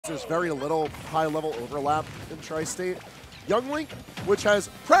There's very little high-level overlap in Tri-State. Young Link, which has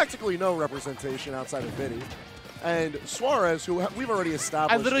practically no representation outside of Biddy, and Suarez, who we've already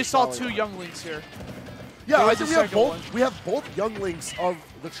established. I literally saw two Young Links here. Yeah, I think we have both Young Links of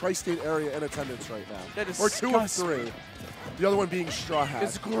the Tri-State area in attendance right now. That is or 2 of 3. The other one being Straw Hat.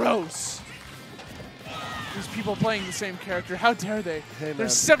 It's gross. These people playing the same character. How dare they? Hey,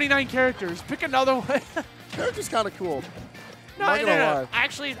 There's 79 characters. Pick another one. Character's kind of cool. No.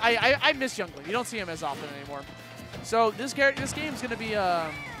 Actually, I miss Young Link. You don't see him as often anymore. So this game is going to be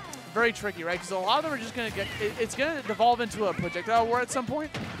very tricky, right? Because a lot of them are just going to it's going to devolve into a projectile war at some point.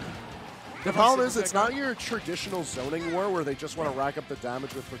 The problem is it's not your traditional zoning war where they just want to rack up the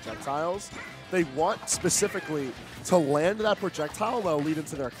damage with projectiles. They want specifically to land that projectile that'll lead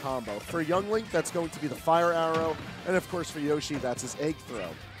into their combo. For Young Link, that's going to be the fire arrow, and of course for Yoshi, that's his egg throw.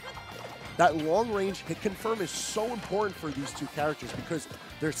 That long-range hit confirm is so important for these two characters because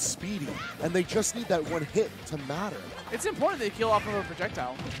they're speedy, and they just need that one hit to matter. It's important they kill off of a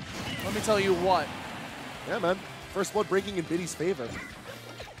projectile. Let me tell you what. Yeah, man. First blood breaking in Biddy's favor.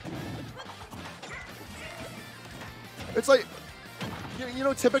 It's like, you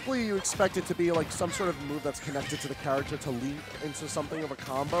know, typically you expect it to be like some sort of move that's connected to the character to lead into something of a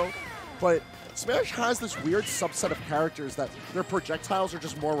combo, but Smash has this weird subset of characters that their projectiles are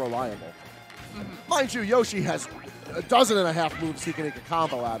just more reliable. Mind you, Yoshi has 12.5 moves he can make a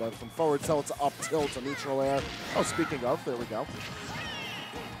combo out of, from forward tilt to up tilt to neutral air. Oh, speaking of, there we go.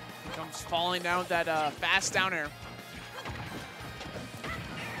 Comes falling down with that fast down air.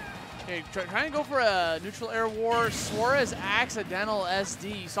 Okay, trying to go for a neutral air war. Suarez accidental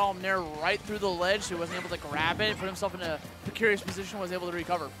SD. You saw him there right through the ledge, so he wasn't able to grab it, put himself in a precarious position, was able to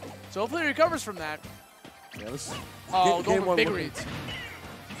recover. So hopefully he recovers from that. Yeah, this game one big reads.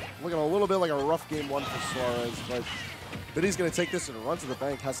 Looking a little bit like a rough game one for Suarez, but Biddy's going to take this and run to the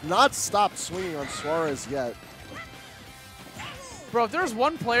bank. Has not stopped swinging on Suarez yet. Bro, if there was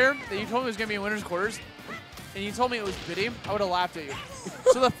one player that you told me was going to be in winner's quarters, and you told me it was Biddy, I would have laughed at you.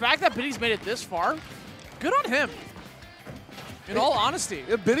 So the fact that Biddy's made it this far, good on him. In all honesty.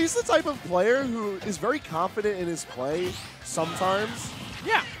 Yeah, Biddy's the type of player who is very confident in his play sometimes.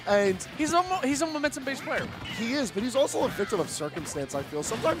 Yeah. And he's a momentum-based player. He is, but he's also a victim of circumstance, I feel.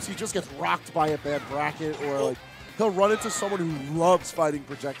 Sometimes he just gets rocked by a bad bracket, or like he'll run into someone who loves fighting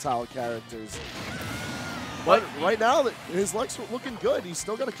projectile characters. But right now, his luck's looking good. He's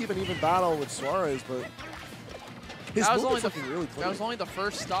still got to keep an even battle with Suarez, but his movement's looking really clean. That was only the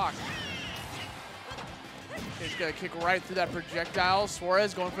first stock. He's going to kick right through that projectile.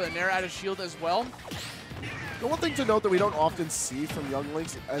 Suarez going for the nair out of shield as well. The one thing to note that we don't often see from Young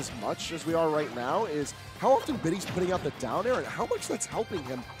Links as much as we are right now is how often Biddy's putting out the down air and how much that's helping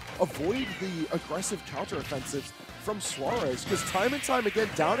him avoid the aggressive counteroffensives from Suarez. Because time and time again,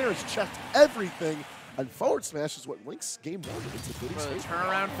 down air has checked everything, and forward smash is what links game one into Biddy's favor.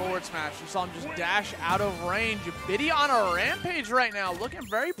 Turnaround forward smash. You saw him just dash out of range. Biddy on a rampage right now, looking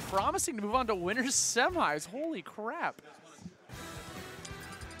very promising to move on to winners semis. Holy crap.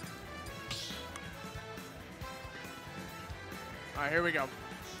 All right, here we go.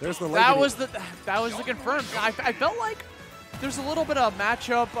 There's the that was the confirmed. I felt like there's a little bit of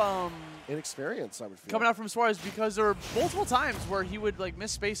matchup inexperience, I would feel, coming out from Suarez, because there were multiple times where he would like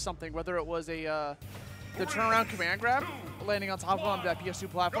misspace something, whether it was the turnaround command grab landing on top of him on that PS2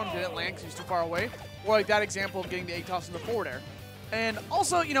 platform, didn't land because he's too far away, or like that example of getting the egg toss in the forward air. And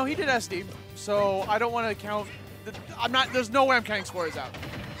also, you know, he did SD, so I don't want to count. There's no way I'm counting Suarez out.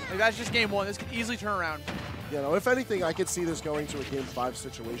 Like, that's just game one. This could easily turn around. You know, if anything, I could see this going to a game 5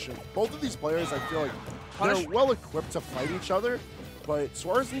 situation. Both of these players, I feel like they're well equipped to fight each other, but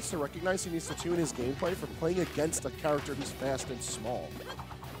Suarez needs to recognize he needs to tune his gameplay for playing against a character who's fast and small.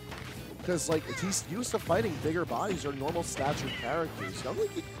 Because, like, he's used to fighting bigger bodies or normal statured characters. I'm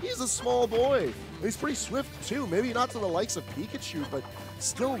like, he's a small boy. He's pretty swift, too. Maybe not to the likes of Pikachu, but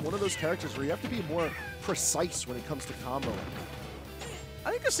still one of those characters where you have to be more precise when it comes to comboing. I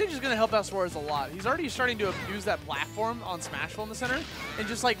think this stage is going to help out Suarez a lot. He's already starting to abuse that platform on Smashville in the center and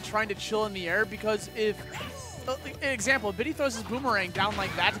just like trying to chill in the air, because if, example, if Biddy throws his boomerang down like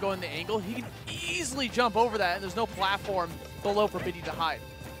that to go in the angle, he can easily jump over that and there's no platform below for Biddy to hide.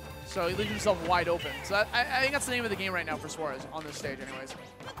 So he leaves himself wide open. So I think that's the name of the game right now for Suarez on this stage anyways.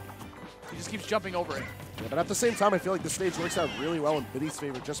 He just keeps jumping over it. Yeah, but at the same time, I feel like the stage works out really well in Biddy's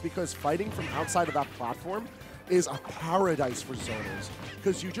favor just because fighting from outside of that platform is a paradise for zoners,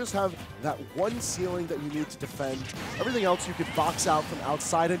 because you just have that one ceiling that you need to defend. Everything else you could box out from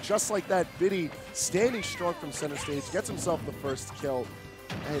outside, and just like that, Biddy, standing strong from center stage, gets himself the first kill.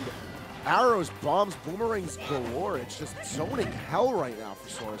 And arrows, bombs, boomerangs galore. It's just zoning hell right now for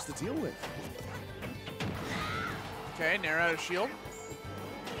Suarez to deal with. Okay, Nair out of shield.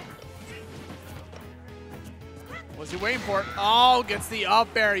 What's he waiting for? Oh, gets the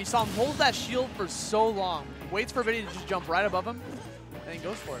up air. You saw him hold that shield for so long. Waits for Biddy to just jump right above him, and he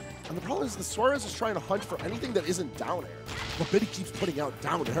goes for it. And the problem is the Suarez is trying to hunt for anything that isn't down air. But Biddy keeps putting out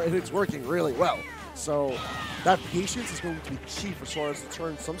down air, and it's working really well. So that patience is going to be key for Suarez to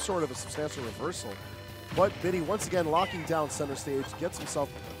turn some sort of a substantial reversal. But Biddy, once again, locking down center stage, gets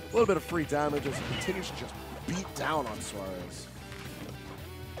himself a little bit of free damage as he continues to just beat down on Suarez.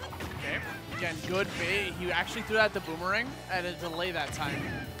 Okay. Again, good bait. He actually threw out the boomerang at a delay that time.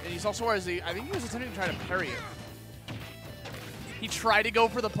 And you saw Suarez, I think he was attempting to try to parry it. He tried to go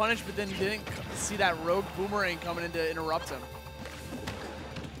for the punish, but then didn't see that rogue boomerang coming in to interrupt him.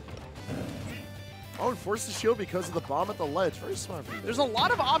 Oh, and forced the shield because of the bomb at the ledge. Very smart from Biddy. There's a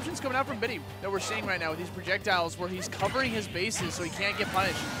lot of options coming out from Biddy that we're seeing right now with these projectiles where he's covering his bases so he can't get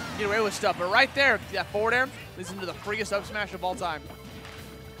punished, get away with stuff. But right there, that forward air leads into the freakiest up smash of all time.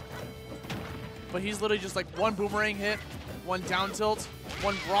 But he's literally just like one boomerang hit, one down tilt,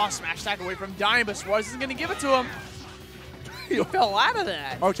 one raw smash attack away from dying, but Suarez isn't going to give it to him. He fell out of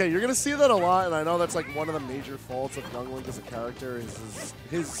that. Okay, you're going to see that a lot, and I know that's like one of the major faults of Young Link as a character is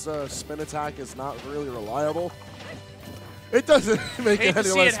his spin attack is not really reliable. It doesn't make it any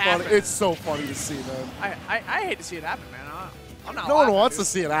less funny. It's so funny to see, man. I hate to see it happen, man. I'm not No one wants to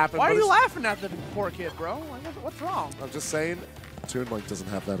see it happen. Why are you laughing at the poor kid, bro? What's wrong? I'm just saying, Toon Link doesn't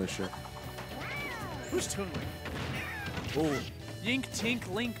have that issue. Who's Toon Link? Ooh. Yink,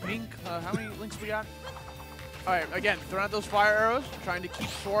 Tink, Link, Mink. How many links we got? All right, again, throwing out those fire arrows, trying to keep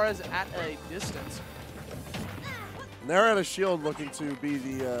Suarez at a distance. And they're at a shield looking to be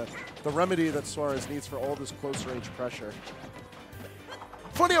the remedy that Suarez needs for all this close-range pressure.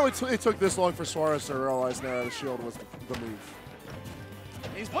 Funny how it took this long for Suarez to realize Nair at a shield was the move.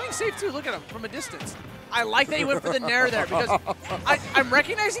 He's playing safe, too. Look at him from a distance. I like that he went for the Nair there because I'm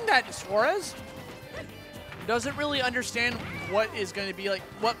recognizing that Suarez doesn't really understand what is going to be like,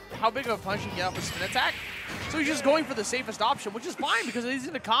 how big of a punch you can get off a spin attack. So he's just going for the safest option, which is fine because he's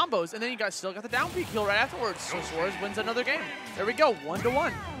into combos. And then you still got the down peak kill right afterwards. So Suarez wins another game. There we go,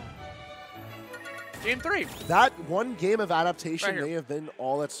 1-1. Game 3. That one game of adaptation may have been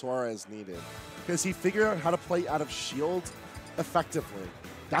all that Suarez needed because he figured out how to play out of shield effectively.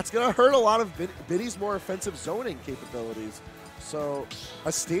 That's going to hurt a lot of Biddy's more offensive zoning capabilities. So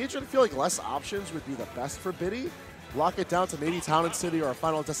a stage I feel like less options would be the best for Biddy. Lock it down to maybe Town and City or a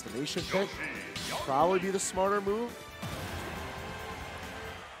Final Destination pick. Probably be the smarter move.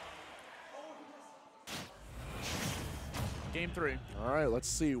 Game 3. All right, let's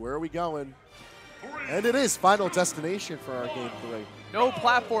see. Where are we going? And it is Final Destination for our Game 3. No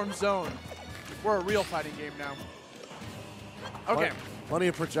platform zone. We're a real fighting game now. Okay. Plenty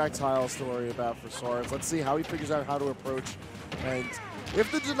of projectiles to worry about for Suarez. Let's see how he figures out how to approach. And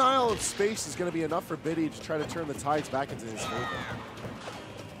if the denial of space is going to be enough for Biddy to try to turn the tides back into his favor.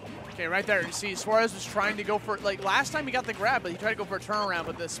 Okay, right there. You see, Suarez was trying to go for, like, last time he got the grab, but he tried to go for a turnaround,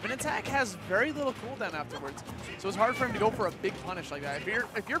 but the spin attack has very little cooldown afterwards. So it's hard for him to go for a big punish like that.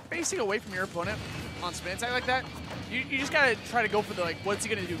 If you're facing away from your opponent on spin attack like that, you just got to try to go for the, like, what's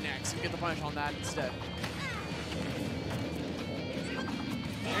he going to do next and get the punish on that instead.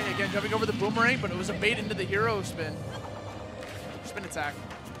 Okay, again, jumping over the boomerang, but it was a bait into the hero spin. Spin attack.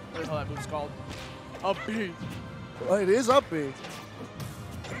 What the hell that move's called? Up B. Well, it is up B.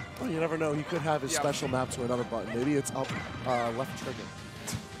 Well, you never know. He could have his special map to another button. Maybe it's up left trigger.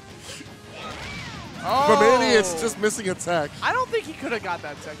 Oh. But maybe it's just missing a tech. I don't think he could have got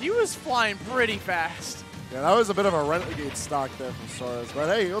that tech. He was flying pretty fast. Yeah, that was a bit of a renegade stock there from Suarez. But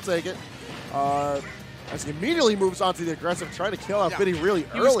hey, he'll take it. As he immediately moves on to the aggressive, trying to kill out Biddy really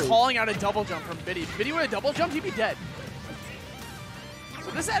early. He was calling out a double jump from Biddy. If Biddy would have double jumped, he'd be dead. So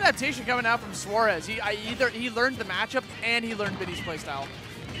this adaptation coming out from Suarez, he learned the matchup and he learned Biddy's playstyle.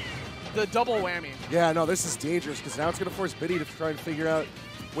 The double whammy. Yeah, no, this is dangerous because now it's going to force Biddy to try and figure out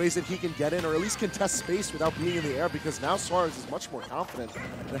ways that he can get in or at least contest space without being in the air because now Suarez is much more confident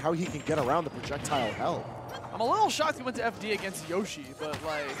in how he can get around the projectile hell. I'm a little shocked he went to FD against Yoshi, but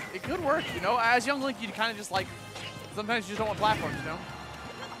like it could work, you know. As Young Link, you kind of just like sometimes you just don't want platforms, you know.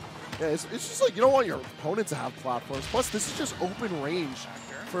 Yeah, it's just like you don't want your opponent to have platforms. Plus, this is just open range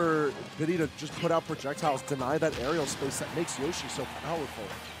for Biddy to just put out projectiles, deny that aerial space that makes Yoshi so powerful.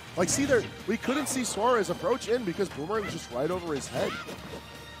 Like, see there, we couldn't see Suarez approach in because Boomerang was just right over his head.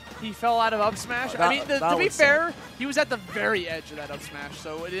 He fell out of up smash. I mean, to be fair, he was at the very edge of that up smash,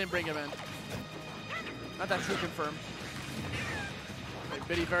 so it didn't bring him in. Not that true confirmed.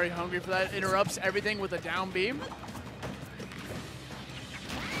 Biddy very hungry for that. Interrupts everything with a down beam.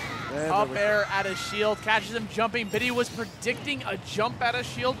 Up air at a shield. Catches him jumping. Biddy was predicting a jump at a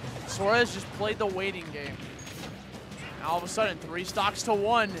shield. Suarez just played the waiting game. Now all of a sudden, 3 stocks to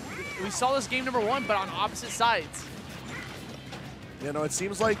 1. We saw this game number 1, but on opposite sides. You know, it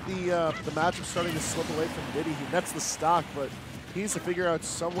seems like the matchup's starting to slip away from Biddy. He nets the stock, but he needs to figure out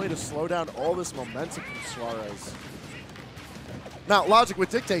some way to slow down all this momentum from Suarez. Now, logic would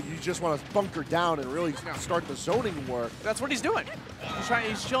dictate you just want to bunker down and really start the zoning work. That's what he's doing.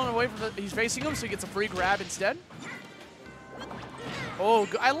 He's chilling away from he's facing him, so he gets a free grab instead. Oh,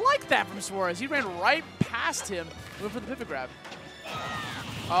 I like that from Suarez. He ran right past him, went for the pivot grab.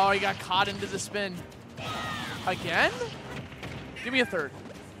 Oh, he got caught into the spin. Again? Give me a third.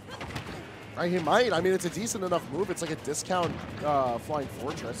 He might. I mean, it's a decent enough move. It's like a discount flying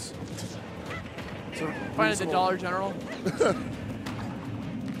fortress. Find it at the Dollar General.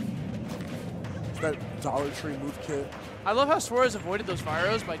 That Dollar Tree move kit. I love how Suarez avoided those fire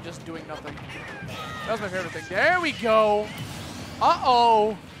arrows by just doing nothing. That was my favorite thing. There we go.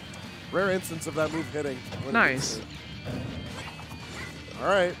 Uh-oh. Rare instance of that move hitting. Nice. All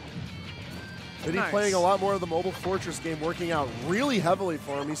right. Biddy playing a lot more of the mobile fortress game, working out really heavily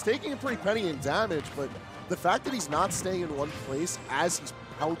for him. He's taking a pretty penny in damage, but the fact that he's not staying in one place as he's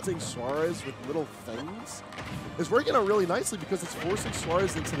pelting Suarez with little things is working out really nicely because it's forcing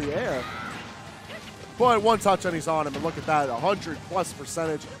Suarez into the air. But one touch and he's on him, and look at that,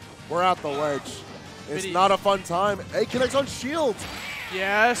 100+%. We're at the ledge. It's Biddy. Not a fun time. Hey, connects on shield.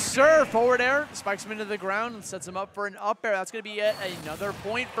 Yes, sir. Forward air, spikes him into the ground and sets him up for an up air. That's going to be yet another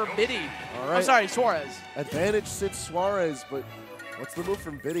point for Biddy. All right. I'm sorry, Suarez. Advantage sits Suarez, but what's the move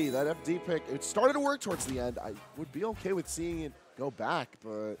from Biddy? That FD pick, it started to work towards the end. I would be okay with seeing it go back,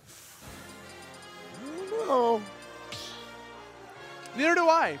 but I don't know. Neither do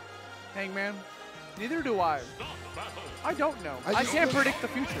I, Hangman. Neither do I. I don't know. I can't predict the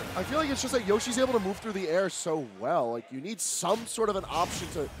future. I feel like it's just that Yoshi's able to move through the air so well. Like, you need some sort of an option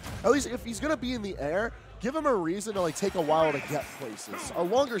to, at least if he's going to be in the air, give him a reason to, like, take a while to get places. A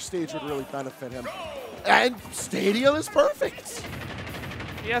longer stage would really benefit him. And Stadium is perfect.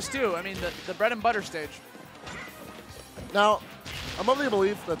 Yes, too. I mean, the bread and butter stage. Now, I'm of the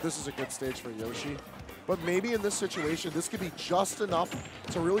belief that this is a good stage for Yoshi. But maybe in this situation, this could be just enough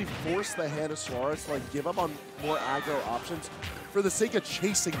to really force the hand of Suarez to, like, give up on more aggro options for the sake of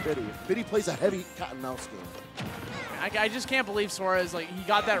chasing Biddy. Biddy plays a heavy cat and mouse game. I just can't believe Suarez, like, he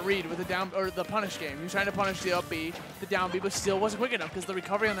got that read with the down or the punish game. He was trying to punish the up B, the down B, but still wasn't quick enough because the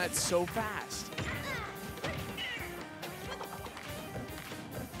recovery on that's so fast.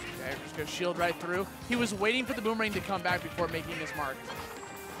 Okay, just gonna shield right through. He was waiting for the boomerang to come back before making his mark.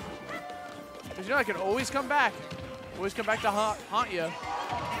 Because you know I can always come back. Always come back to haunt you.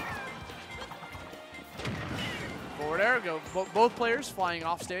 Forward air, go. Both players flying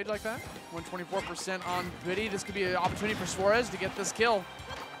off stage like that. 124% on Biddy. This could be an opportunity for Suarez to get this kill.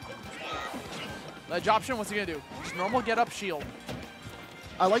 Ledge option, what's he gonna do? Just normal get up shield.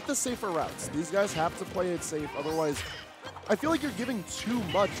 I like the safer routes. These guys have to play it safe, otherwise I feel like you're giving too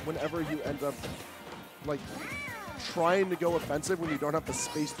much whenever you end up, like, trying to go offensive when you don't have the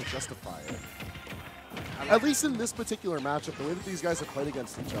space to justify it. At least in this particular matchup, the way that these guys have played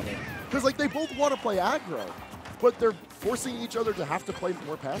against each other. Because, like, they both want to play aggro, but they're forcing each other to have to play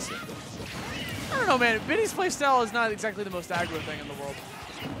more passive. I don't know, man. Biddy's playstyle is not exactly the most aggro thing in the world.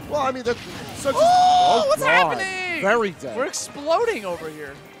 Well, I mean, that's such oh, what's God. happening? Very dead. We're exploding over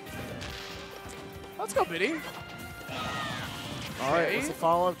here. Let's go, Biddy. All right, what's the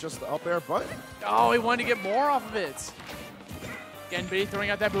follow-up? Just the up air button. Oh, he wanted to get more off of it. Again, Biddy throwing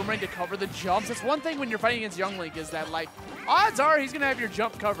out that boomerang to cover the jumps. That's one thing when you're fighting against Young Link is that, like, odds are he's going to have your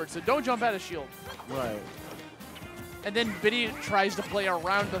jump covered, so don't jump out of shield. Right. And then Biddy tries to play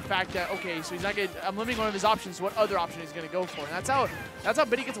around the fact that, okay, so he's not going to, I'm limiting one of his options, what other option he's going to go for. And that's how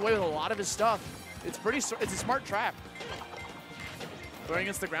Biddy gets away with a lot of his stuff. It's a smart trap. Throwing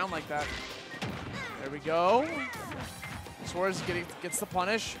against the ground like that. There we go. Suarez gets the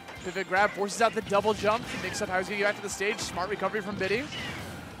punish. Pivot grab, forces out the double jump. Makes up how he's going to get back to the stage. Smart recovery from Biddy.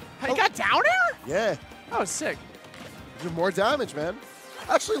 He got down air? Yeah. That was sick. More damage, man.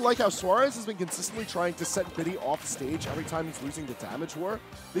 I actually like how Suarez has been consistently trying to set Biddy off stage every time he's losing the damage war,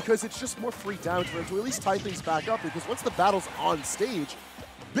 because it's just more free damage for him to at least tie things back up, because once the battle's on stage,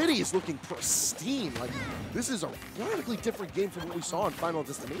 Biddy is looking pristine. Like, this is a radically different game from what we saw in Final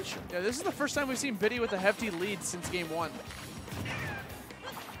Destination. Yeah, this is the first time we've seen Biddy with a hefty lead since game 1.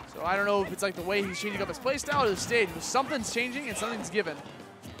 So I don't know if it's like the way he's changing up his playstyle or the stage, but something's changing and something's given.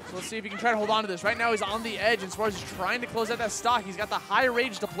 So let's see if he can try to hold on to this. Right now he's on the edge, and Suarez is trying to close out that stock. He's got the high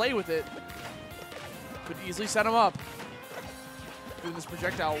rage to play with it. Could easily set him up. Doing this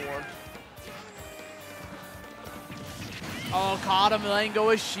projectile war. Oh, caught him, letting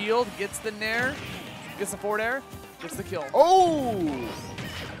go his shield. Gets the nair. Gets the forward air. Gets the kill. Oh!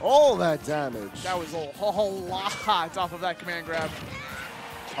 All that damage. That was a whole lot off of that command grab.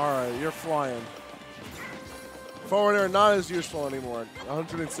 All right, you're flying. Forward air not as useful anymore.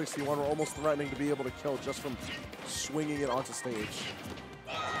 161, we're almost threatening to be able to kill just from swinging it onto stage.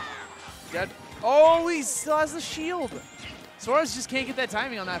 Dead. Oh, he still has the shield. Suarez just can't get that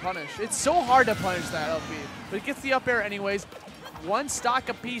timing on that punish. It's so hard to punish that LP, but he gets the up air anyways. One stock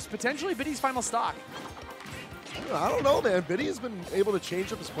apiece, potentially Biddy's final stock. I don't know, man. Biddy has been able to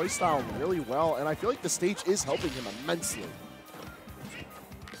change up his playstyle really well, and I feel like the stage is helping him immensely.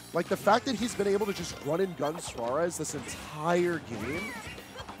 Like, the fact that he's been able to just run and gun Suarez this entire game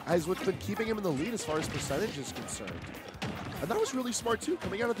is what's been keeping him in the lead as far as percentage is concerned. And that was really smart, too,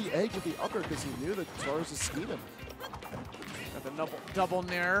 coming out of the egg with the upper because he knew that Suarez was scheming. Got the double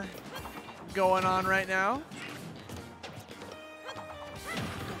nair going on right now.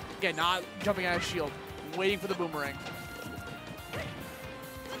 Again, not jumping out of shield. Waiting for the boomerang.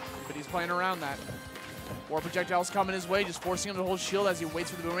 But he's playing around that. More projectiles coming his way, just forcing him to hold shield as he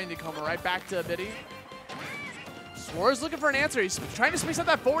waits for the boomerang to come right back to Biddy. Suarez looking for an answer. He's trying to space out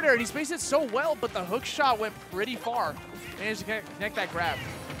that forward air, and he spaced it so well, but the hook shot went pretty far. Managed to connect that grab.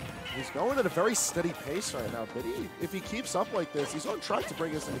 He's going at a very steady pace right now. Biddy, if he keeps up like this, he's on track to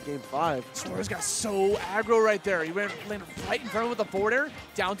bring us into game 5. Suarez got so aggro right there. He landed right in front of him with the forward air.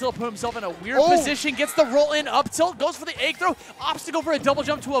 Down tilt, put himself in a weird position, gets the roll in, up tilt, goes for the egg throw. Opts to go for a double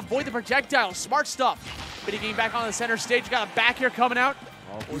jump to avoid the projectile. Smart stuff. Biddy getting back on the center stage. Got a back here coming out.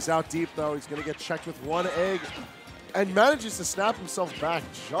 Oh, he's out deep, though. He's going to get checked with one egg. And manages to snap himself back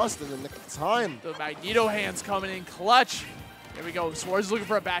just in the nick of time. The Magneto hands coming in clutch. There we go. Suarez is looking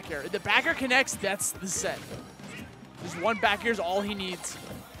for a back air. If the back air connects, that's the set. Just one back air is all he needs.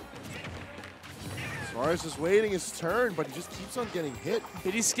 Suarez is waiting his turn, but he just keeps on getting hit.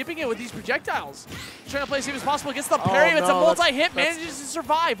 Biddy's skipping it with these projectiles. Trying to play as safe as possible. Gets the parry. It's a multi-hit. Manages to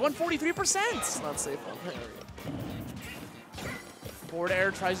survive. 143%. It's not safe on parry. Forward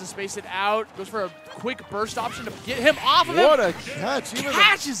air, tries to space it out. Goes for a quick burst option to get him off of him. What a catch. Even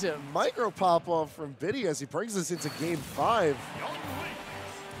catches him. Micro pop-off from Biddy as he brings us into game 5.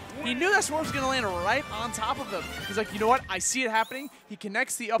 He knew that Suarez was going to land right on top of him. He's like, you know what? I see it happening. He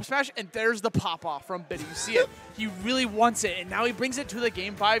connects the up smash, and there's the pop-off from Biddy. You see it. He really wants it, and now he brings it to the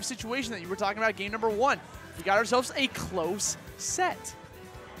game 5 situation that you were talking about, game number 1. We got ourselves a close set.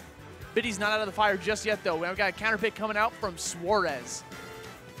 Biddy's not out of the fire just yet, though. We've got a counter pick coming out from Suarez.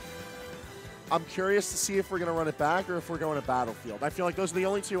 I'm curious to see if we're going to run it back or if we're going to Battlefield. I feel like those are the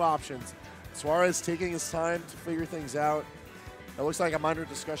only 2 options. Suarez taking his time to figure things out. It looks like a minor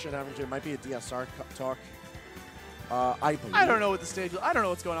discussion having to. It might be a DSR talk. I believe. I don't know what the stage. I don't know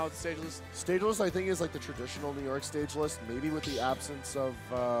what's going on with the stage list. Stage list, I think, is like the traditional New York stage list. Maybe with the absence of.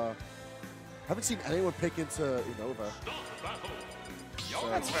 Haven't seen anyone pick into Unova. So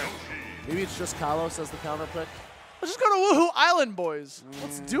that's fair. Maybe it's just Kalos as the counter pick. Let's just go to Woohoo Island, boys.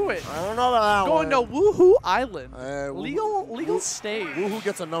 Let's do it. I don't know about that Going to Woohoo Island. Legal stage. Woohoo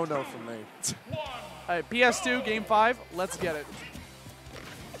gets a no-no from me. All right, PS2, game 5. Let's get it.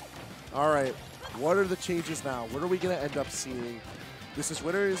 All right. What are the changes now? What are we going to end up seeing? This is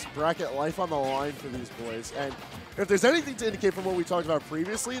winner's bracket life on the line for these boys. And if there's anything to indicate from what we talked about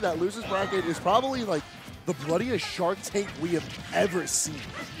previously, that loser's bracket is probably like the bloodiest Shark Tank we have ever seen.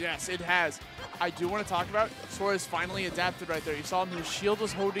 Yes, it has. I do want to talk about Suarez finally adapted right there. You saw him, his shield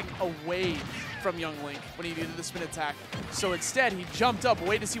was holding away from Young Link when he did the spin attack. So instead, he jumped up,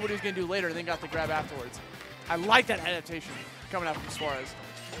 waited to see what he was going to do later, and then got the grab afterwards. I like that adaptation coming out from Suarez.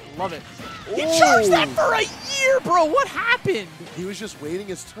 Love it. He charged that for a year, bro. What happened? He was just waiting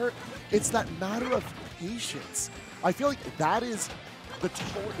his turn. It's that matter of patience. I feel like that is the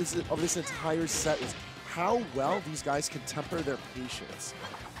tone of this entire set is how well these guys can temper their patience.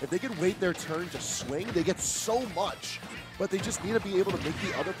 If they can wait their turn to swing, they get so much, but they just need to be able to make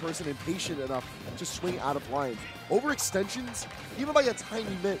the other person impatient enough to swing out of line. Overextensions, even by a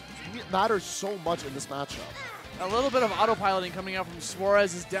tiny bit, matters so much in this matchup. A little bit of autopiloting coming out from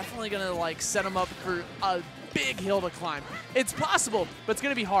Suarez is definitely going to like set him up for a big hill to climb. It's possible, but it's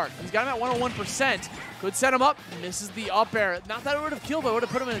going to be hard. He's got him at 101%. Could set him up, misses the up air. Not that it would have killed, but it would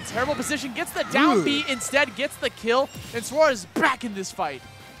have put him in a terrible position. Gets the down B, instead gets the kill, and Suarez is back in this fight.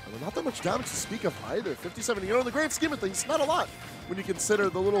 Not that much damage to speak of either. 57, in the grand scheme of things, not a lot when you consider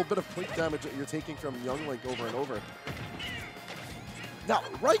the little bit of plate damage that you're taking from Young Link over and over. Now,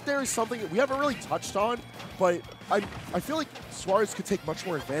 right there is something that we haven't really touched on, but I feel like Suarez could take much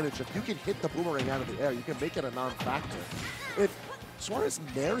more advantage if you can hit the boomerang out of the air. You can make it a non-factor. If Suarez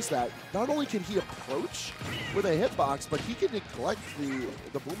nails that, not only can he approach with a hitbox, but he can neglect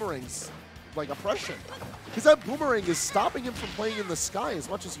the boomerang's like oppression. Because that boomerang is stopping him from playing in the sky as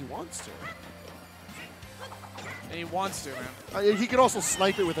much as he wants to. And he wants to, man. He can also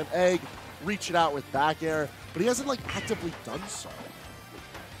snipe it with an egg, reach it out with back air, but he hasn't like actively done so.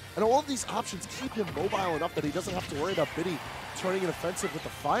 And all of these options keep him mobile enough that he doesn't have to worry about Biddy turning an offensive with the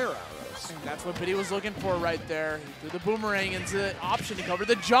fire arrows. And that's what Biddy was looking for right there. He threw the boomerang into the option to cover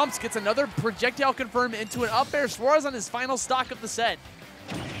the jumps, gets another projectile confirmed into an up air. Suarez on his final stock of the set.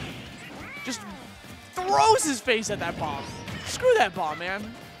 Just throws his face at that bomb. Screw that bomb,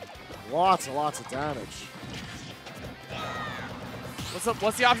 man. Lots and lots of damage. What's up?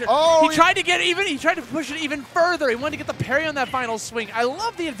 What's the option? Oh, he tried to get even. He tried to push it even further. He wanted to get the parry on that final swing. I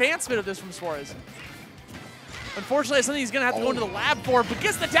love the advancement of this from Suarez. Unfortunately, it's something he's going to have to go into the lab for, but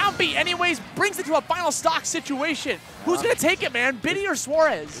gets the downbeat anyways, brings it to a final stock situation. Who's going to take it, man? Biddy or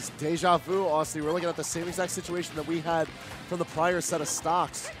Suarez? It's deja vu, Austy. We're looking at the same exact situation that we had from the prior set of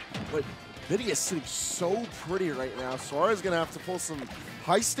stocks. But Biddy is sitting so pretty right now. Suarez is going to have to pull some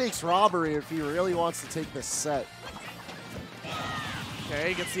high-stakes robbery if he really wants to take this set.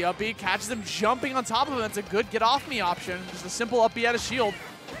 Okay, gets the up B, catches him jumping on top of him. That's a good get-off-me option. Just a simple up B out of shield.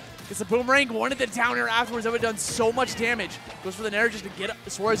 Gets the boomerang, wanted the down air afterwards. That would have done so much damage. Goes for the nair just to get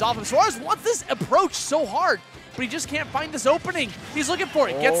Suarez off him. Suarez wants this approach so hard, but he just can't find this opening. He's looking for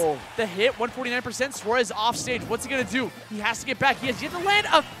it. Gets the hit, 149%. Suarez off stage. What's he going to do? He has to get back. He has yet to land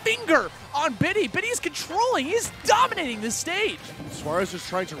a finger on Biddy. Biddy is controlling. He's dominating this stage. Suarez is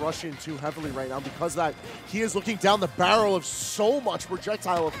trying to rush in too heavily right now because that he is looking down the barrel of so much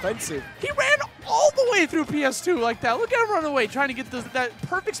projectile offensive. He ran all the way through PS2 like that. Look at him run away, trying to get that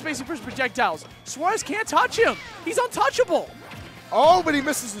perfect spacing for his projectiles. Suarez can't touch him. He's untouchable. Oh, but he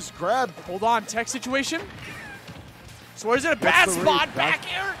misses his grab. Hold on, tech situation. Suarez in a bad spot.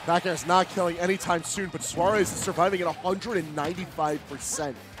 Back air. Back air is not killing anytime soon, but Suarez is surviving at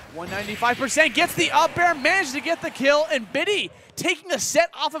 195%. 195%, gets the up air, managed to get the kill, and Biddy taking the set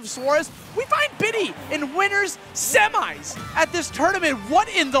off of Suarez. We find Biddy in winners semis at this tournament. What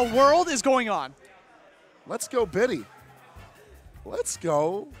in the world is going on? Let's go Biddy. Let's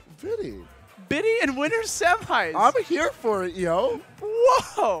go Biddy. Biddy in winners semis. I'm here for it, yo.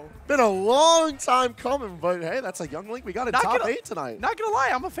 Whoa. Been a long time coming, but hey, that's a young link. We got a top 8 tonight. Not gonna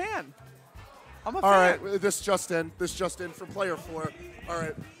lie, I'm a fan. I'm a fan. All right, this just in from player 4. All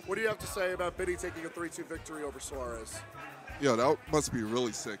right, what do you have to say about Biddy taking a 3-2 victory over Suarez? Yo, that must be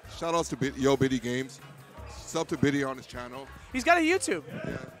really sick. Shout outs to Biddy Games. Sub to Biddy on his channel. He's got a YouTube.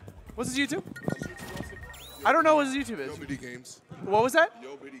 Yeah. What's his YouTube? I don't know what his YouTube is. Yo Biddy Games. What was that?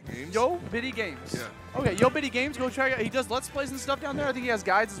 Yo Biddy Games. Yo Biddy Games. Yeah. Okay, Yo Biddy Games. Go check it out. He does Let's Plays and stuff down there. I think he has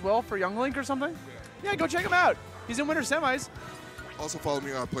guides as well for Young Link or something. Yeah, go check him out. He's in winter semis. Also follow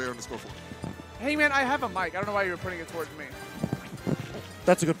me on player_4. Hangman, I have a mic. I don't know why you were putting it towards me.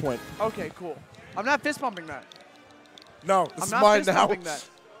 That's a good point. Okay, cool. I'm not fist pumping that. No, this is I'm not mine fist now. pumping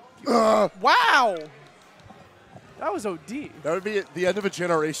that. Wow. That was OD. That would be the end of a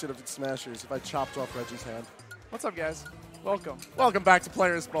generation of Smashers if I chopped off Reggie's hand. What's up, guys? Welcome. Welcome back to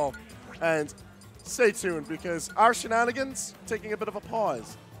Players Ball. And stay tuned because our shenanigans taking a bit of a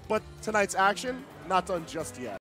pause. But tonight's action, not done just yet.